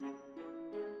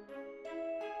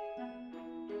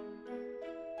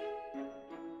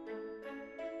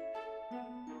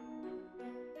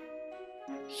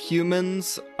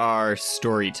Humans are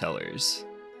storytellers.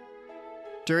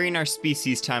 During our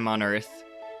species' time on Earth,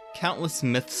 countless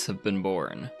myths have been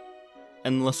born,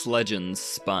 endless legends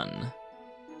spun.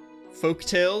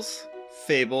 Folktales,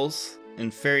 fables,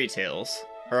 and fairy tales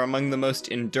are among the most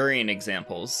enduring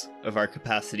examples of our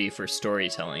capacity for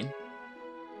storytelling.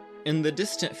 In the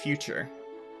distant future,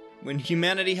 when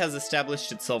humanity has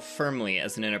established itself firmly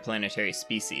as an interplanetary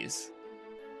species,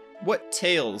 what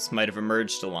tales might have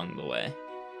emerged along the way?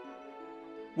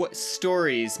 What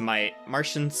stories might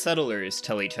Martian settlers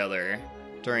tell each other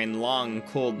during long,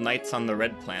 cold nights on the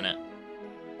Red Planet?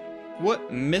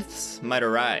 What myths might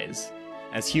arise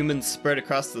as humans spread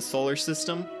across the solar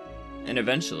system and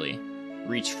eventually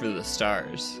reach for the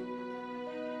stars?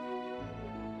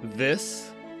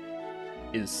 This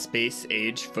is Space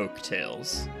Age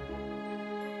Folktales.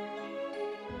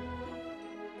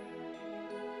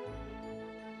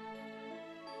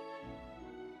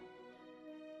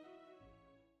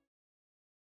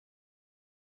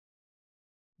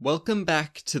 Welcome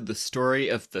back to the story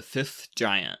of the fifth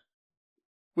giant.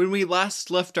 When we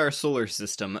last left our solar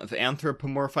system of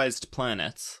anthropomorphized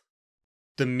planets,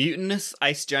 the mutinous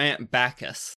ice giant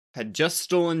Bacchus had just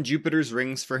stolen Jupiter's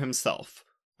rings for himself,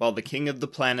 while the king of the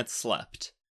planets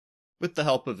slept, with the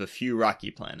help of a few rocky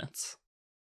planets.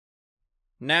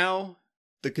 Now,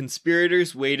 the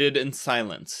conspirators waited in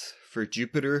silence for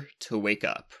Jupiter to wake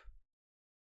up.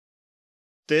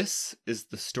 This is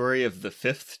the story of the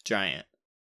fifth giant.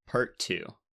 Part 2.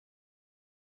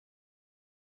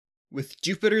 With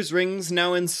Jupiter's rings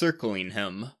now encircling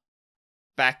him,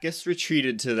 Bacchus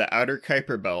retreated to the outer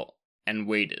Kuiper belt and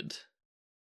waited.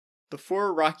 The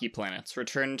four rocky planets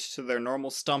returned to their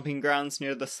normal stomping grounds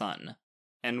near the sun,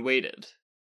 and waited.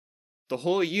 The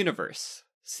whole universe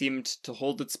seemed to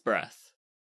hold its breath,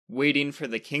 waiting for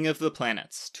the king of the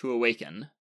planets to awaken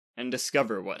and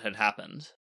discover what had happened.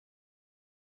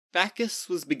 Bacchus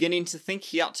was beginning to think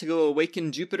he ought to go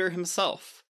awaken Jupiter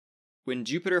himself, when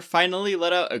Jupiter finally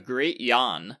let out a great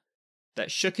yawn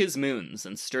that shook his moons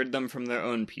and stirred them from their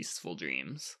own peaceful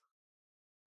dreams.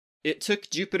 It took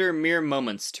Jupiter mere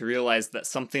moments to realize that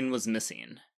something was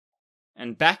missing,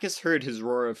 and Bacchus heard his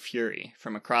roar of fury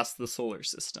from across the solar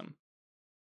system.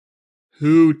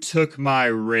 "Who took my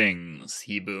rings?"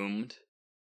 he boomed.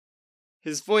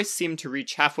 His voice seemed to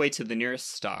reach halfway to the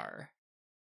nearest star,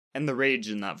 and the rage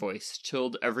in that voice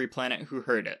chilled every planet who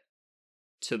heard it,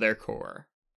 to their core.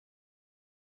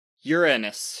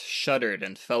 Uranus shuddered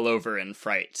and fell over in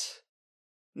fright.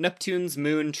 Neptune's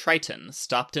moon Triton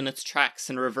stopped in its tracks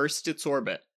and reversed its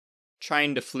orbit,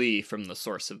 trying to flee from the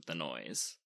source of the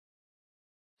noise.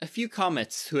 A few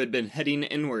comets who had been heading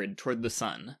inward toward the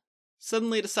sun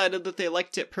suddenly decided that they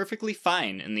liked it perfectly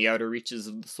fine in the outer reaches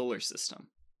of the solar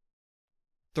system.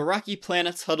 The rocky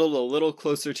planets huddled a little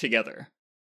closer together,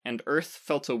 and Earth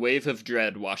felt a wave of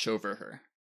dread wash over her.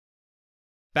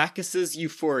 Bacchus's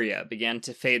euphoria began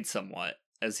to fade somewhat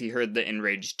as he heard the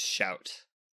enraged shout,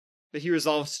 but he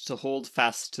resolved to hold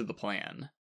fast to the plan.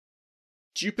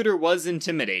 Jupiter was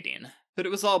intimidating, but it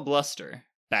was all bluster,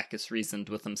 Bacchus reasoned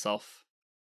with himself.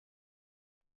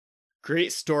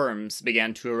 Great storms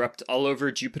began to erupt all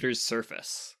over Jupiter's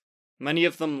surface, many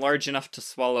of them large enough to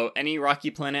swallow any rocky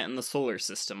planet in the solar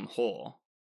system whole.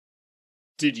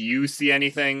 "Did you see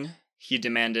anything?" he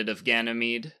demanded of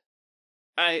Ganymede.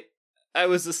 I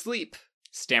was asleep,"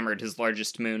 stammered his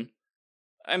largest moon.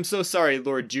 "I'm so sorry,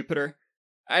 Lord Jupiter.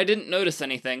 I didn't notice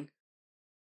anything."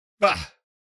 "Bah!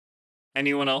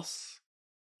 Anyone else?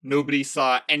 Nobody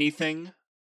saw anything?"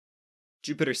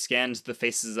 Jupiter scanned the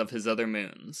faces of his other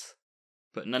moons,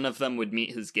 but none of them would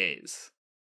meet his gaze.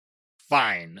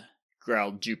 "Fine,"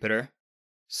 growled Jupiter,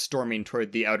 storming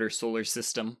toward the outer solar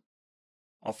system.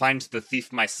 "I'll find the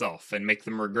thief myself and make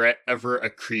them regret ever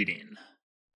accreting."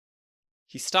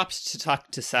 He stopped to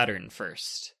talk to Saturn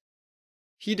first.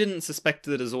 He didn't suspect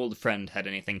that his old friend had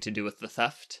anything to do with the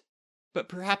theft, but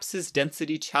perhaps his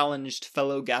density-challenged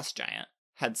fellow gas giant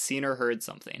had seen or heard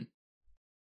something.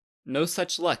 No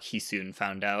such luck, he soon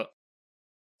found out.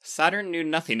 Saturn knew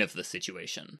nothing of the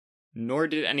situation, nor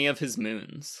did any of his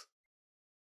moons.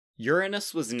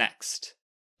 Uranus was next,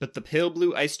 but the pale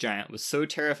blue ice giant was so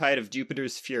terrified of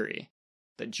Jupiter's fury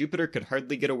that Jupiter could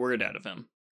hardly get a word out of him.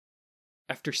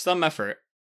 After some effort,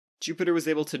 Jupiter was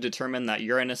able to determine that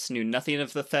Uranus knew nothing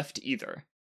of the theft either,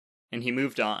 and he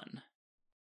moved on.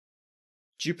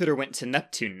 Jupiter went to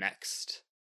Neptune next,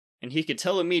 and he could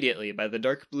tell immediately by the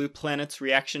dark blue planet's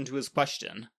reaction to his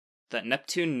question that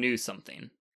Neptune knew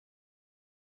something.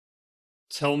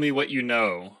 "Tell me what you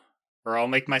know, or I'll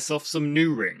make myself some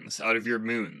new rings out of your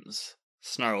moons,"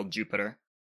 snarled Jupiter,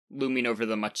 looming over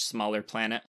the much smaller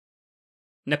planet.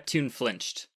 Neptune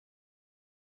flinched,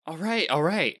 All right, all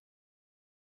right.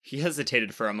 He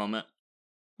hesitated for a moment,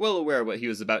 well aware what he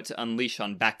was about to unleash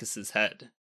on Bacchus's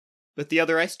head. But the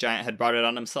other ice giant had brought it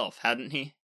on himself, hadn't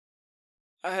he?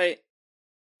 I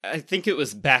think it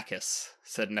was Bacchus,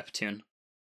 said Neptune.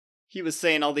 He was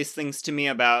saying all these things to me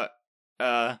about,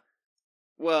 sort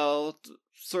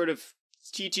of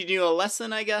teaching you a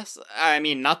lesson, I guess? I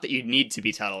mean, not that you need to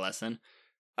be taught a lesson.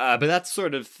 But that's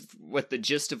sort of what the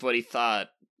gist of what he thought.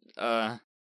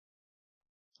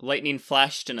 Lightning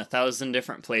flashed in 1,000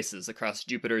 different places across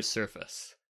Jupiter's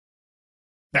surface.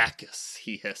 Bacchus,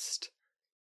 he hissed.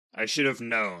 I should have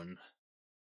known.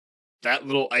 That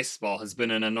little ice ball has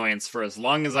been an annoyance for as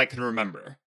long as I can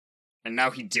remember. And now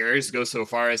he dares go so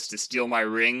far as to steal my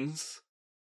rings?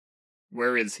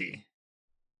 Where is he?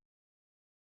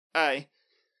 I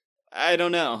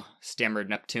don't know,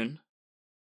 stammered Neptune.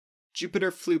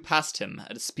 Jupiter flew past him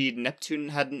at a speed Neptune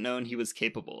hadn't known he was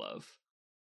capable of.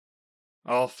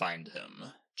 I'll find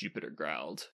him, Jupiter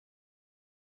growled.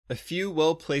 A few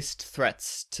well-placed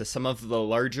threats to some of the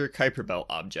larger Kuiper Belt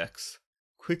objects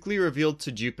quickly revealed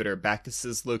to Jupiter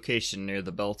Bacchus's location near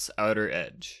the belt's outer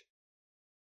edge.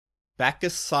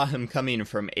 Bacchus saw him coming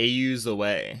from AUs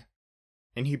away,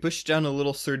 and he pushed down a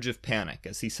little surge of panic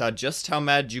as he saw just how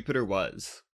mad Jupiter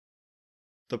was.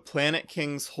 The Planet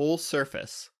King's whole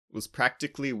surface was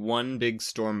practically one big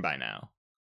storm by now,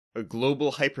 a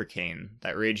global hypercane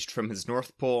that raged from his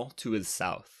north pole to his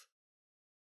south.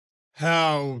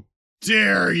 How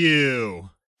dare you!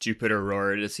 Jupiter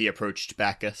roared as he approached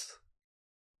Bacchus.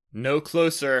 No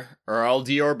closer, or I'll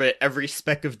deorbit every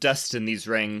speck of dust in these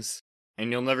rings,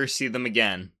 and you'll never see them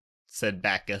again, said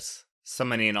Bacchus,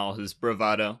 summoning all his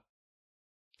bravado.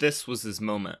 This was his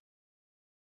moment.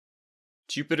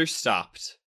 Jupiter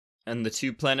stopped, and the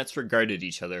two planets regarded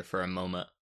each other for a moment.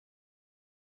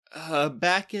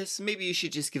 Bacchus, maybe you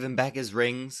should just give him back his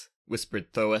rings,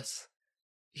 whispered Thoas.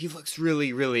 He looks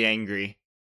really, really angry.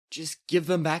 Just give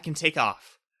them back and take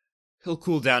off. He'll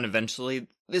cool down eventually.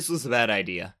 This was a bad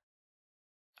idea.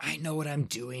 I know what I'm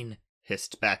doing,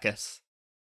 hissed Bacchus.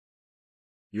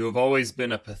 You have always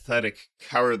been a pathetic,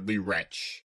 cowardly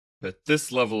wretch, but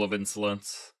this level of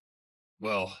insolence,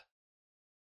 well,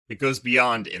 it goes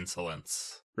beyond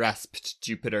insolence, rasped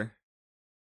Jupiter.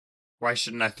 Why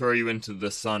shouldn't I throw you into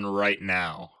the sun right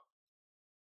now?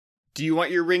 Do you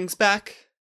want your rings back?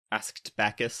 Asked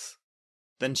Bacchus.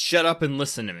 Then shut up and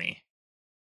listen to me.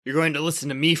 You're going to listen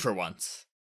to me for once.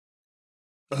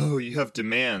 Oh, you have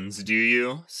demands, do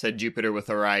you? Said Jupiter with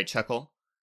a wry chuckle.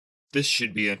 This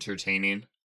should be entertaining.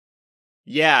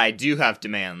 Yeah, I do have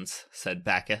demands, said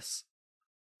Bacchus.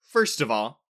 First of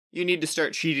all, you need to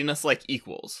start treating us like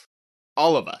equals.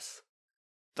 All of us.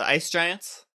 The ice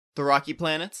giants, the rocky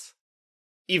planets,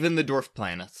 even the dwarf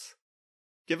planets.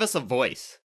 Give us a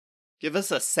voice. Give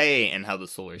us a say in how the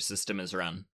solar system is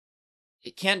run.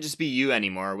 It can't just be you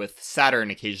anymore, with Saturn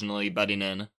occasionally butting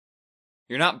in.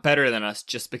 You're not better than us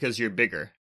just because you're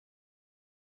bigger.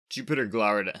 Jupiter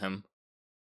glowered at him.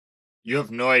 You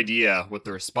have no idea what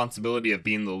the responsibility of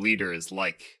being the leader is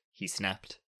like, he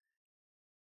snapped.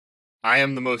 I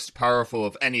am the most powerful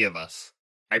of any of us.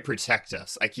 I protect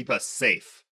us, I keep us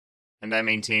safe, and I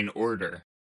maintain order.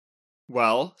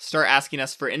 Well, start asking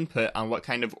us for input on what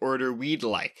kind of order we'd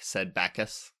like, said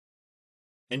Bacchus.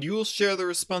 And you will share the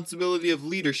responsibility of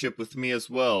leadership with me as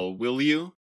well, will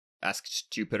you? Asked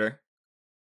Jupiter.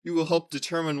 You will help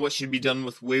determine what should be done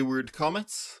with wayward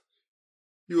comets?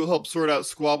 You will help sort out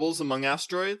squabbles among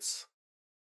asteroids?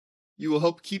 You will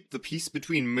help keep the peace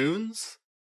between moons?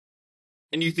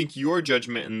 And you think your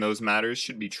judgment in those matters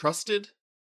should be trusted?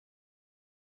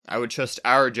 I would trust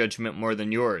our judgment more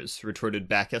than yours, retorted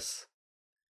Bacchus.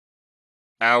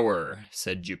 Our,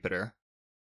 said Jupiter.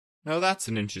 Now that's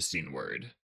an interesting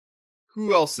word.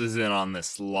 Who else is in on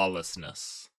this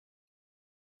lawlessness?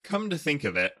 Come to think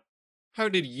of it, how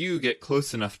did you get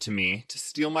close enough to me to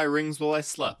steal my rings while I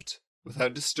slept,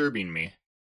 without disturbing me?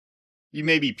 You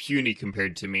may be puny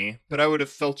compared to me, but I would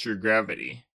have felt your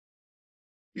gravity.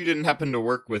 You didn't happen to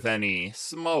work with any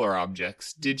smaller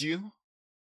objects, did you?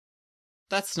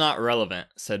 That's not relevant,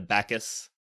 said Bacchus.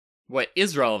 What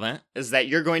is relevant is that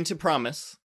you're going to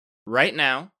promise, right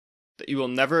now, that you will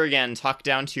never again talk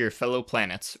down to your fellow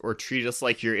planets or treat us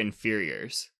like your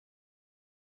inferiors.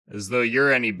 As though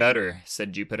you're any better,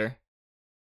 said Jupiter.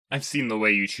 I've seen the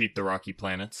way you treat the rocky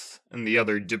planets, and the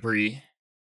other debris.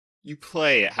 You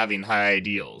play at having high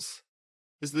ideals,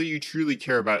 as though you truly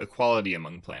care about equality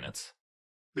among planets,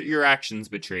 but your actions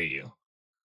betray you.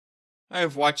 I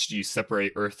have watched you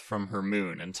separate Earth from her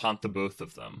moon and taunt the both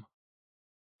of them.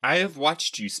 I have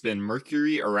watched you spin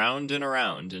Mercury around and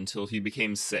around until he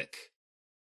became sick,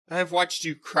 I have watched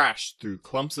you crash through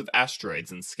clumps of asteroids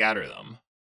and scatter them.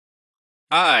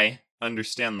 I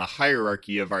understand the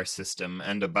hierarchy of our system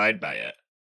and abide by it.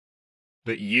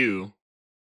 But you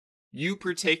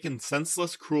partake in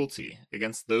senseless cruelty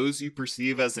against those you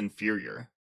perceive as inferior.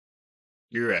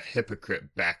 You're a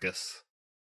hypocrite, Bacchus.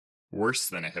 Worse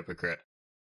than a hypocrite.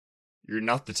 You're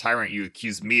not the tyrant you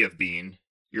accuse me of being.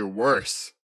 You're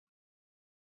worse.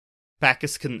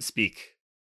 Bacchus couldn't speak.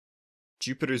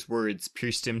 Jupiter's words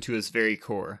pierced him to his very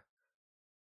core.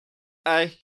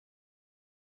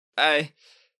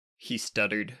 He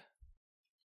stuttered.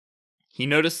 He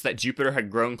noticed that Jupiter had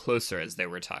grown closer as they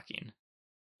were talking,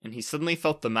 and he suddenly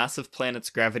felt the massive planet's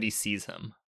gravity seize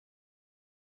him.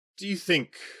 Do you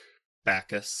think,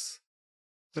 Bacchus,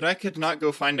 that I could not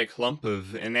go find a clump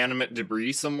of inanimate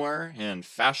debris somewhere and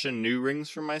fashion new rings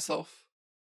for myself?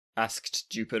 Asked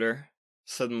Jupiter,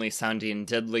 suddenly sounding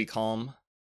deadly calm.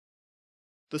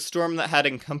 The storm that had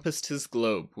encompassed his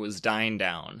globe was dying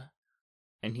down,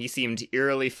 and he seemed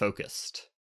eerily focused.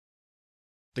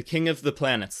 The king of the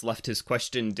planets left his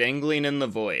question dangling in the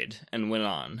void and went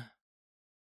on.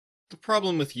 The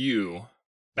problem with you,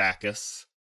 Bacchus,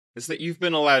 is that you've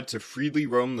been allowed to freely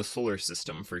roam the solar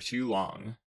system for too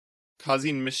long,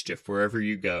 causing mischief wherever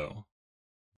you go.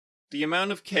 The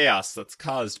amount of chaos that's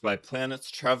caused by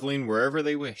planets traveling wherever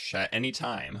they wish at any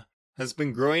time has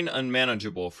been growing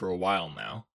unmanageable for a while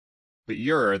now, but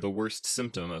you're the worst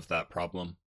symptom of that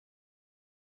problem.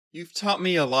 You've taught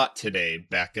me a lot today,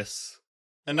 Bacchus,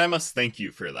 and I must thank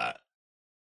you for that.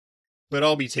 But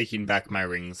I'll be taking back my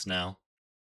rings now.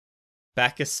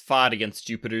 Bacchus fought against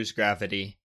Jupiter's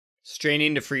gravity,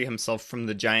 straining to free himself from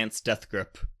the giant's death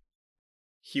grip.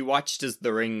 He watched as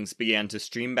the rings began to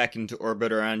stream back into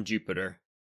orbit around Jupiter,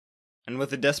 and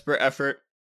with a desperate effort,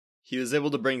 he was able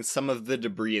to bring some of the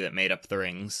debris that made up the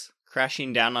rings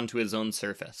crashing down onto his own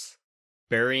surface,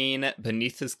 burying it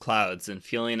beneath his clouds and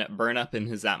feeling it burn up in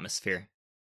his atmosphere.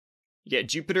 Yet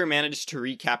Jupiter managed to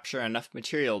recapture enough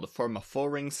material to form a full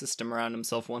ring system around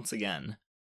himself once again,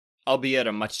 albeit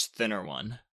a much thinner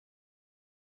one.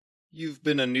 You've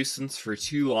been a nuisance for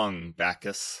too long,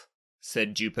 Bacchus,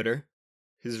 said Jupiter,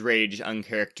 his rage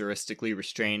uncharacteristically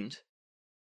restrained.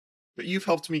 But you've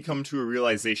helped me come to a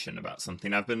realization about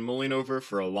something I've been mulling over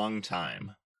for a long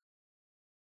time.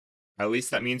 At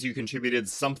least that means you contributed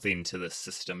something to this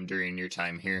system during your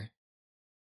time here.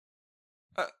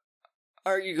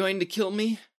 Are you going to kill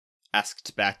me?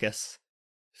 Asked Bacchus,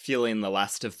 feeling the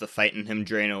last of the fight in him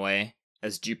drain away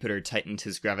as Jupiter tightened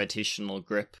his gravitational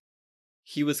grip.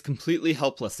 He was completely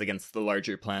helpless against the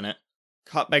larger planet,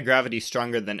 caught by gravity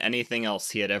stronger than anything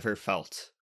else he had ever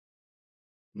felt.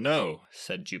 No,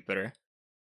 said Jupiter.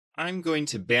 I'm going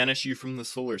to banish you from the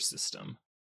solar system.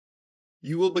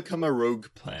 You will become a rogue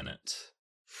planet,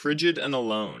 frigid and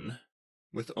alone,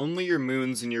 with only your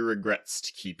moons and your regrets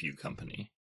to keep you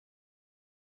company.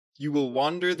 You will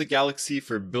wander the galaxy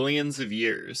for billions of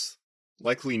years,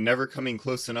 likely never coming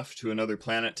close enough to another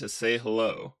planet to say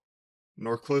hello,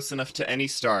 nor close enough to any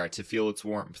star to feel its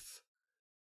warmth.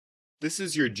 This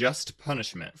is your just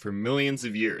punishment for millions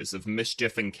of years of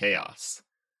mischief and chaos.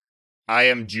 I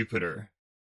am Jupiter.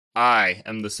 I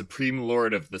am the supreme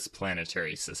lord of this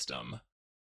planetary system.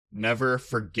 Never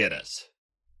forget it.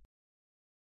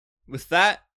 With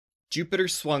that, Jupiter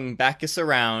swung Bacchus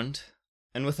around,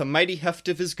 and with a mighty heft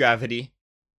of his gravity,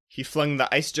 he flung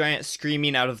the ice giant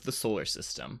screaming out of the solar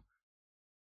system.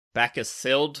 Bacchus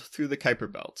sailed through the Kuiper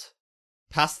Belt,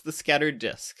 past the scattered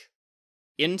disk,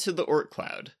 into the Oort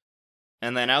cloud,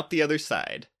 and then out the other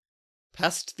side,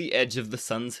 past the edge of the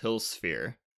sun's hill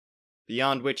sphere,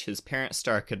 beyond which his parent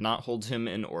star could not hold him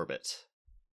in orbit.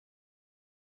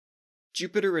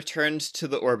 Jupiter returned to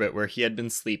the orbit where he had been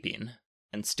sleeping,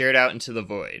 and stared out into the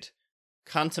void,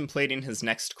 contemplating his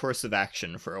next course of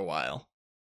action for a while.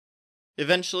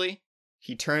 Eventually,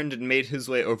 he turned and made his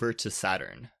way over to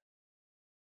Saturn.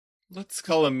 Let's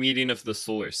call a meeting of the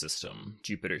solar system,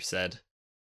 Jupiter said.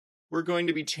 We're going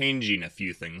to be changing a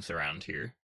few things around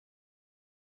here.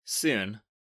 Soon,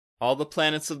 all the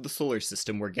planets of the solar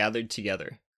system were gathered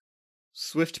together.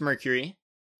 Swift Mercury,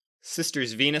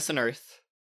 sisters Venus and Earth,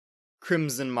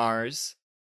 Crimson Mars,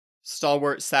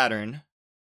 stalwart Saturn,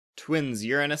 twins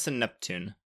Uranus and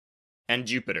Neptune, and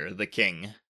Jupiter, the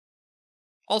king.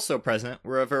 Also present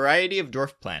were a variety of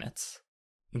dwarf planets,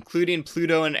 including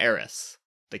Pluto and Eris,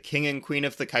 the king and queen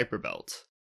of the Kuiper Belt,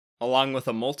 along with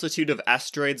a multitude of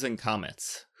asteroids and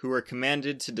comets, who were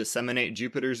commanded to disseminate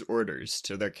Jupiter's orders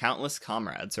to their countless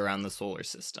comrades around the solar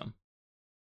system.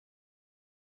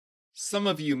 Some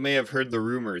of you may have heard the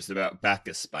rumors about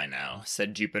Bacchus by now,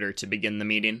 said Jupiter to begin the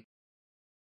meeting.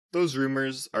 Those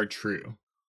rumors are true.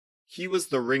 He was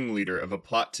the ringleader of a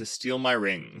plot to steal my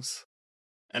rings,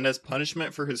 and as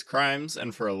punishment for his crimes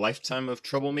and for a lifetime of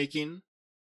troublemaking,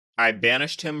 I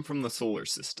banished him from the solar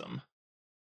system.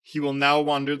 He will now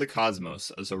wander the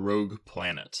cosmos as a rogue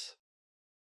planet."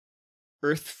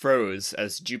 Earth froze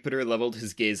as Jupiter leveled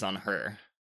his gaze on her.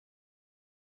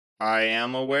 "I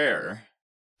am aware,"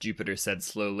 Jupiter said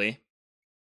slowly,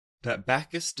 "that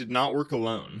Bacchus did not work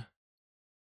alone.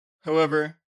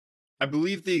 However, I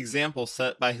believe the example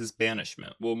set by his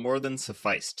banishment will more than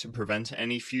suffice to prevent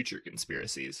any future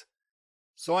conspiracies,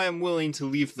 so I am willing to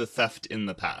leave the theft in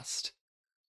the past.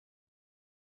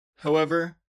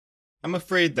 However, I'm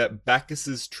afraid that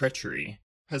Bacchus's treachery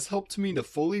has helped me to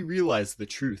fully realize the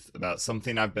truth about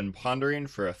something I've been pondering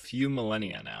for a few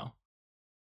millennia now.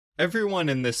 Everyone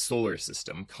in this solar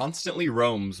system constantly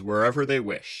roams wherever they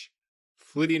wish,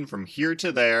 flitting from here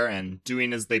to there and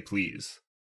doing as they please.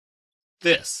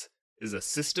 This is a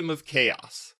system of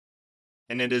chaos,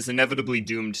 and it is inevitably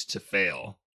doomed to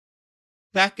fail.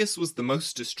 Bacchus was the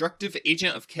most destructive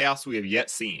agent of chaos we have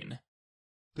yet seen,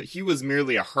 but he was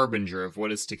merely a harbinger of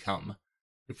what is to come,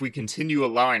 if we continue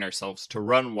allowing ourselves to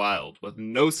run wild with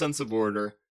no sense of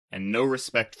order and no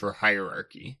respect for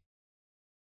hierarchy.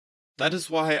 That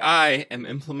is why I am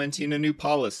implementing a new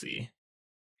policy.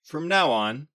 From now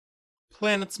on,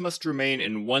 planets must remain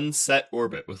in one set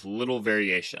orbit with little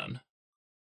variation.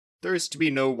 There is to be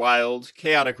no wild,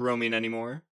 chaotic roaming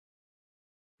anymore.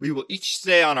 We will each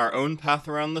stay on our own path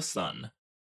around the sun,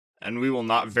 and we will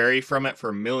not vary from it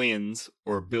for millions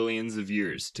or billions of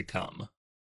years to come."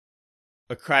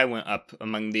 A cry went up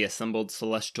among the assembled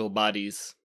celestial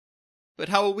bodies. "But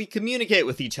how will we communicate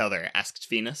with each other?" asked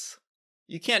Venus.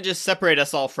 "You can't just separate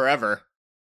us all forever."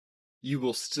 "You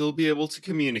will still be able to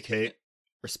communicate,"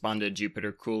 responded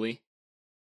Jupiter coolly.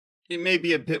 "It may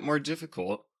be a bit more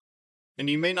difficult, and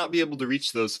you may not be able to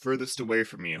reach those furthest away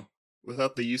from you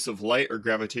without the use of light or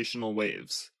gravitational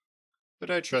waves, but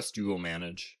I trust you will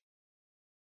manage."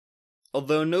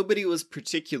 Although nobody was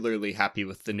particularly happy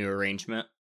with the new arrangement,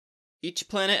 each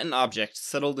planet and object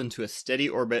settled into a steady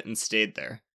orbit and stayed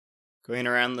there, going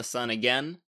around the sun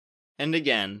again and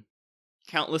again,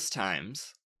 countless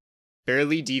times,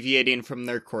 barely deviating from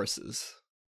their courses.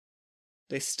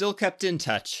 They still kept in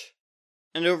touch,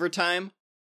 and over time,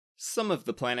 some of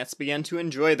the planets began to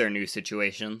enjoy their new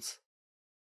situations.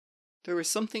 There was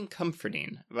something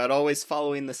comforting about always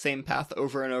following the same path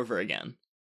over and over again,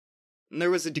 and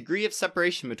there was a degree of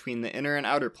separation between the inner and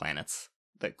outer planets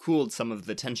that cooled some of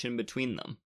the tension between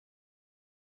them.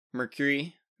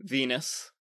 Mercury,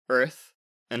 Venus, Earth,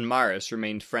 and Mars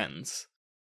remained friends,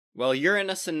 while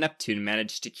Uranus and Neptune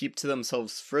managed to keep to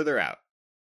themselves further out,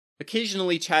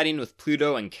 occasionally chatting with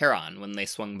Pluto and Charon when they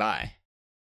swung by.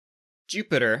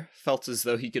 Jupiter felt as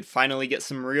though he could finally get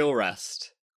some real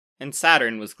rest, and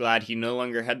Saturn was glad he no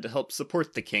longer had to help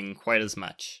support the king quite as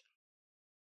much.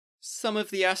 Some of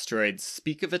the asteroids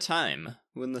speak of a time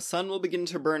when the sun will begin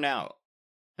to burn out,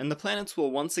 and the planets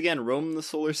will once again roam the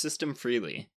solar system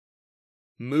freely,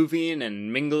 moving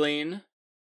and mingling,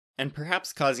 and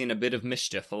perhaps causing a bit of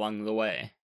mischief along the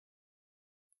way.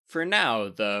 For now,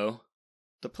 though,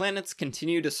 the planets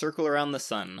continue to circle around the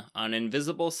sun on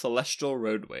invisible celestial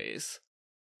roadways,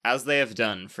 as they have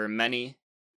done for many,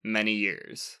 many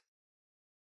years.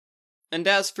 And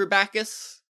as for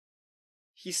Bacchus,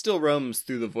 he still roams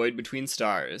through the void between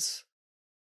stars,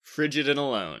 frigid and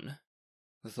alone,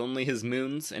 with only his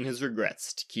moons and his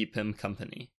regrets to keep him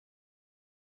company.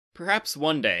 Perhaps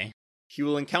one day, he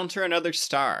will encounter another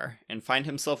star and find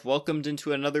himself welcomed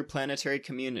into another planetary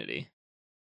community.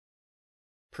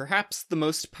 Perhaps the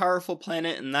most powerful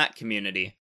planet in that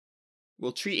community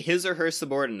will treat his or her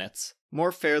subordinates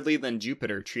more fairly than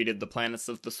Jupiter treated the planets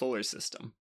of the solar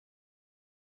system.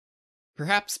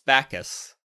 Perhaps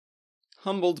Bacchus,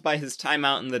 humbled by his time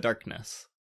out in the darkness,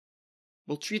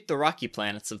 will treat the rocky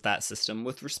planets of that system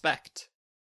with respect.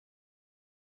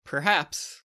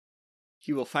 Perhaps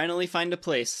he will finally find a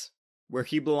place where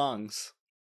he belongs.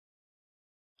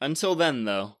 Until then,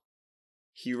 though,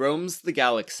 he roams the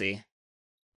galaxy,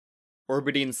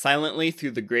 orbiting silently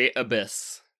through the great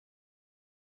abyss,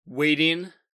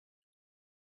 waiting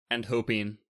and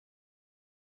hoping.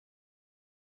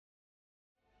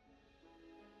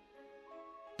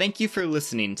 Thank you for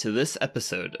listening to this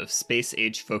episode of Space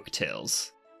Age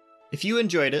Folktales. If you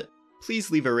enjoyed it, please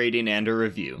leave a rating and a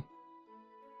review.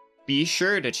 Be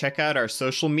sure to check out our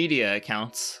social media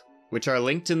accounts, which are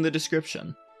linked in the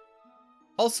description.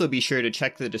 Also be sure to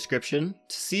check the description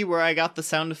to see where I got the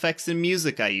sound effects and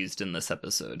music I used in this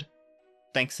episode.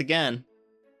 Thanks again.